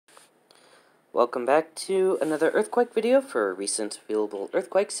Welcome back to another earthquake video for a recent available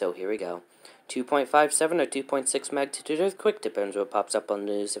earthquake, so here we go. 2.57 or 2.6 magnitude earthquake, depends what pops up on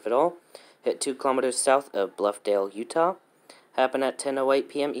the news if at all. Hit 2 kilometers south of Bluffdale, Utah. Happened at 10:08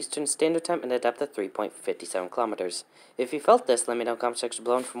 p.m. Eastern Standard Time and a depth of 3.57 kilometers. If you felt this, let me know in the comment section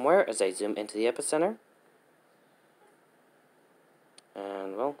below and from where as I zoom into the epicenter.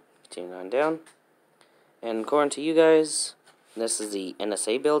 And, well, continuing on down. And according to you guys, this is the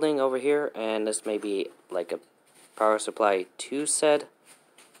NSA building over here, and this may be like a power supply to said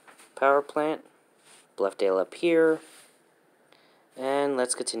power plant. Bluffdale up here. And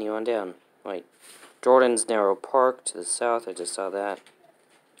let's continue on down. Wait, Jordan's Narrow Park to the south, I just saw that.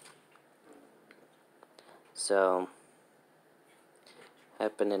 So,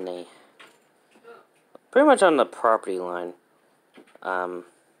 happened in a, pretty much on the property line.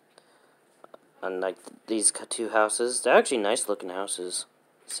 Unlike these two houses, they're actually nice looking houses.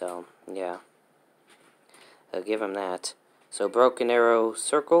 So, yeah. I'll give them that. So, Broken Arrow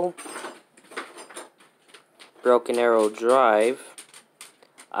Circle, Broken Arrow Drive,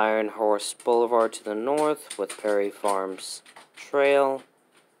 Iron Horse Boulevard to the north with Perry Farms Trail,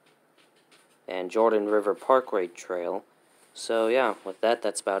 and Jordan River Parkway Trail. So, yeah, with that,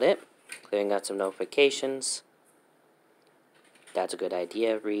 that's about it. Clearing out some notifications. That's a good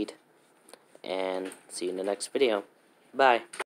idea, read. And see you in the next video. Bye.